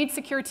 We need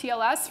secure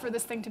TLS for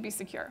this thing to be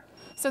secure.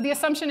 So the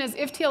assumption is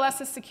if TLS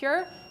is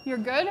secure, you're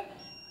good,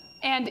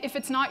 and if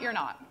it's not, you're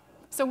not.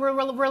 So we're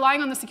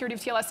relying on the security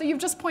of TLS. So you've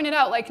just pointed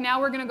out, like now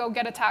we're going to go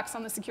get attacks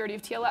on the security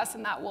of TLS,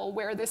 and that will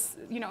wear this,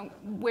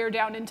 wear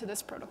down into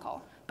this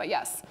protocol. But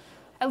yes,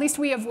 at least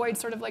we avoid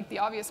sort of like the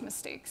obvious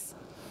mistakes.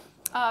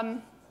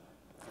 I'm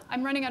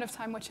running out of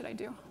time. What should I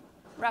do?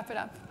 Wrap it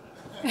up.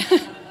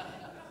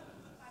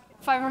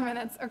 5 more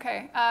minutes.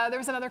 OK. There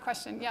was another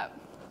question. Yeah.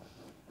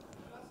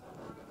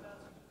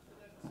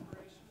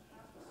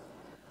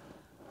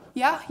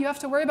 Yeah, you have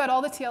to worry about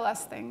all the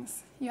TLS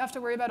things. You have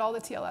to worry about all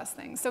the TLS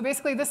things. So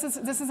basically, this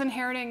is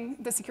inheriting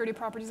the security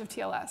properties of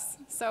TLS.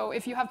 So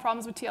if you have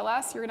problems with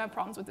TLS, you're going to have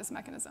problems with this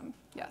mechanism.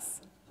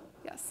 Yes.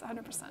 Yes,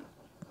 100%.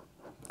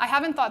 I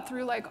haven't thought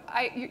through, like,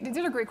 you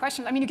did a great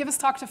question. I mean, you give us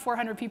talk to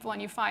 400 people, and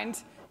you find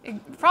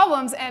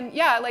problems. And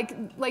yeah,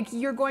 like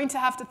you're going to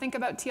have to think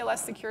about TLS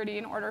security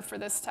in order for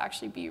this to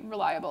actually be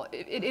reliable.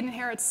 It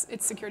inherits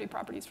its security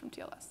properties from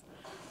TLS.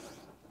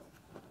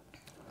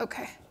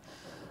 OK.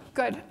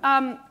 Good.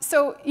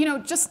 So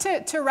just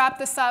to wrap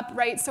this up,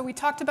 right? So we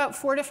talked about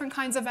 4 different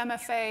kinds of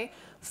MFA.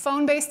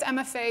 Phone-based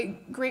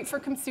MFA, great for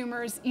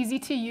consumers, easy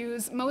to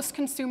use. Most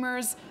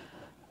consumers,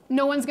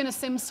 no one's going to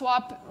SIM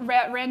swap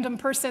random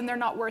person. They're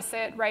not worth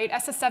it, right?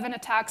 SS7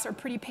 attacks are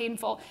pretty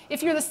painful.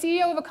 If you're the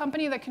CEO of a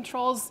company that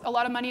controls a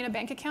lot of money in a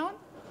bank account,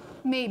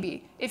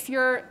 maybe. If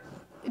you're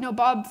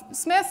Bob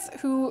Smith,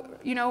 who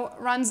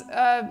runs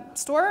a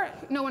store,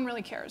 no one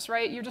really cares,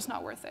 right? You're just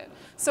not worth it.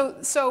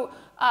 So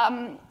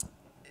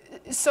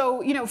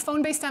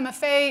phone-based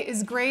MFA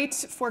is great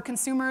for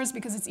consumers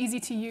because it's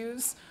easy to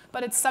use,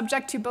 but it's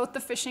subject to both the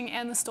phishing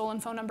and the stolen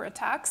phone number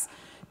attacks.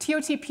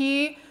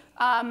 TOTP,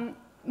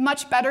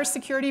 much better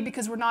security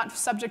because we're not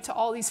subject to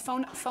all these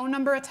phone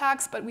number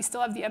attacks, but we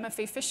still have the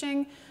MFA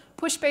phishing.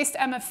 Push-based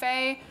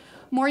MFA,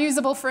 more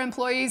usable for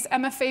employees.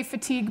 MFA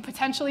fatigue,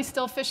 potentially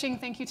still phishing.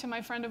 Thank you to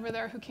my friend over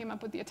there who came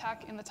up with the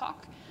attack in the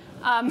talk.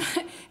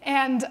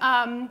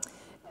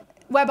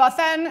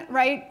 Webauthn,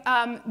 right?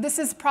 This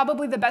is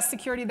probably the best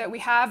security that we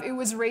have. It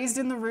was raised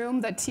in the room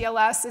that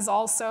TLS is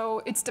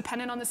also, it's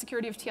dependent on the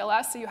security of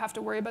TLS, so you have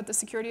to worry about the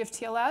security of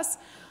TLS.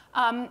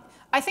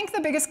 I think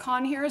the biggest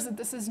con here is that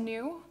this is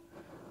new.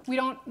 We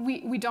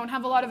don't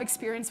have a lot of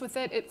experience with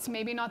it. It's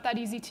maybe not that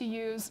easy to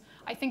use.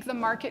 I think the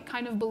market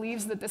kind of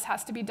believes that this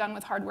has to be done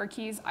with hardware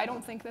keys. I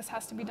don't think this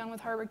has to be done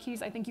with hardware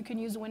keys. I think you can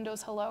use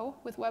Windows Hello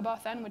with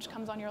Webauthn, which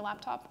comes on your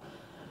laptop.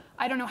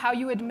 I don't know how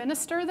you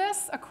administer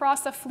this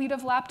across a fleet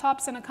of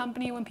laptops in a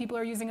company when people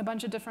are using a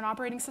bunch of different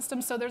operating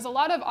systems. So there's a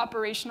lot of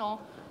operational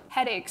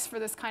headaches for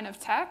this kind of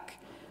tech.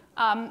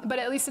 But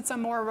at least it's a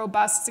more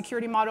robust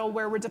security model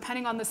where we're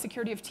depending on the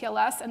security of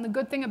TLS. And the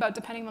good thing about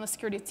depending on the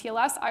security of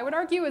TLS, I would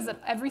argue, is that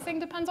everything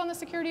depends on the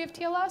security of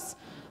TLS.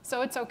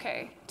 So it's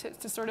OK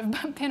to sort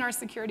of pin our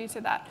security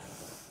to that.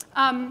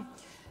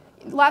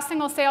 Last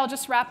thing I'll say, I'll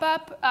just wrap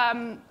up.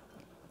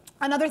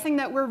 Another thing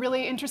that we're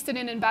really interested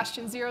in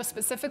Bastion Zero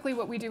specifically,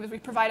 what we do is we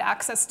provide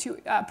access to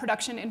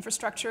production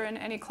infrastructure in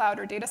any cloud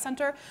or data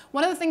center.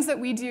 One of the things that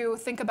we do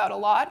think about a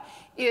lot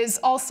is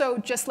also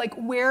just like,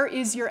 where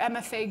is your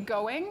MFA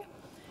going?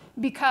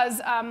 Because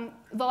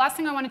the last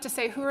thing I wanted to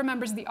say, who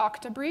remembers the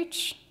Okta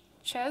breach?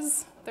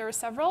 Ches, there were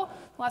several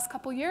the last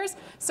couple years.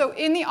 So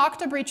in the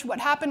Okta breach,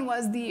 what happened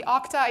was the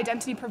Okta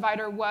identity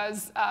provider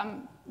was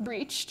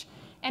breached.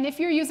 And if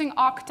you're using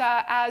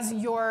Okta as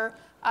your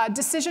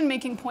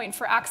decision-making point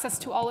for access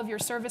to all of your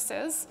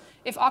services,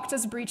 if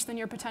Okta's breached, then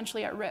you're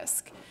potentially at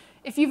risk.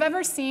 If you've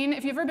ever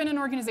been in an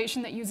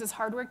organization that uses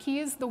hardware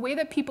keys, the way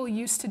that people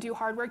used to do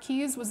hardware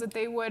keys was that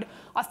they would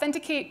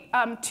authenticate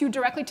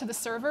directly to the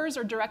servers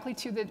or directly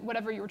to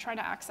whatever you were trying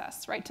to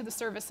access, right, to the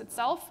service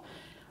itself.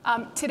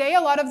 Today,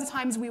 a lot of the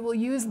times, we will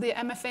use the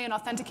MFA and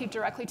authenticate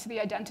directly to the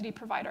identity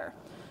provider.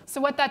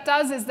 So what that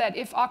does is that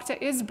if Okta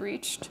is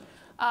breached,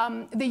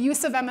 the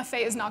use of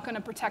MFA is not going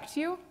to protect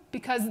you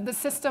because the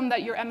system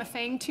that you're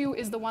MFAing to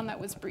is the one that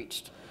was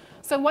breached.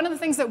 So one of the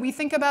things that we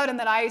think about and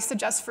that I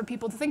suggest for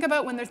people to think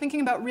about when they're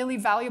thinking about really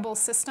valuable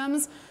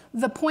systems,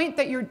 the point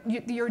that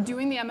you're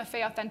doing the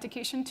MFA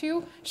authentication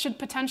to should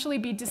potentially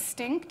be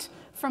distinct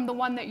from the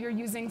one that you're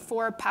using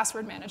for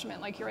password management,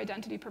 like your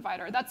identity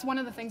provider. That's one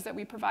of the things that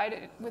we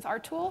provide with our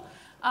tool.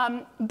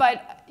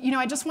 But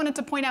I just wanted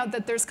to point out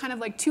that there's kind of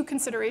like two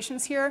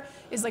considerations here,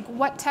 is like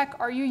what tech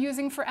are you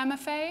using for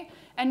MFA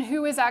and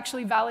who is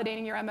actually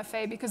validating your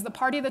MFA, because the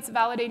party that's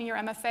validating your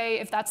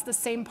MFA, if that's the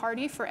same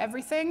party for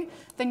everything,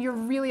 then you're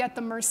really at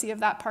the mercy of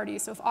that party.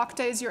 So if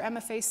Okta is your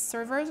MFA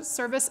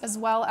service as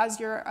well as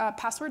your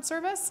password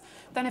service,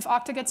 then if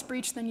Okta gets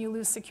breached, then you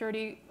lose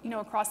security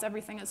across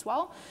everything as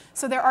well.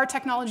 So there are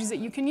technologies that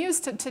you can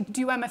use to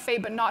do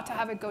MFA, but not to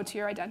have it go to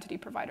your identity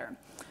provider.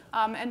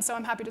 And so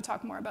I'm happy to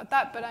talk more about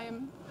that, but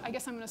I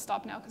guess I'm going to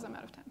stop now because I'm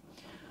out of time.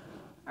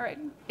 All right.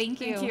 Thank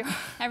you. Thank you.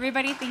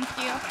 Everybody, thank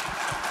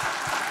you.